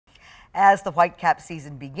As the Whitecap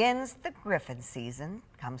season begins, the Griffins season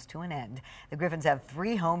comes to an end. The Griffins have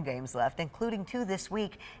 3 home games left, including 2 this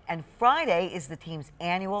week, and Friday is the team's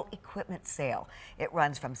annual equipment sale. It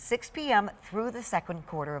runs from 6 p.m. through the second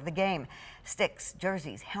quarter of the game. Sticks,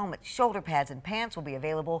 jerseys, helmets, shoulder pads, and pants will be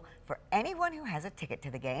available for anyone who has a ticket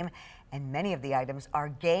to the game, and many of the items are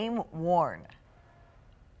game worn.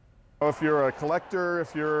 If you're a collector,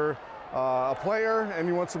 if you're a player and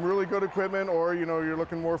you want some really good equipment, or you're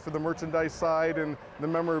looking more for the merchandise side and the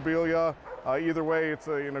memorabilia, either way, it's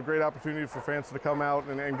a great opportunity for fans to come out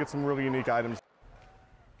and get some really unique items.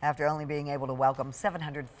 After only being able to welcome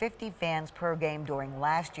 750 fans per game during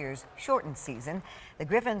last year's shortened season, the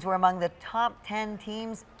Griffins were among the top 10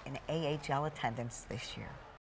 teams in AHL attendance this year.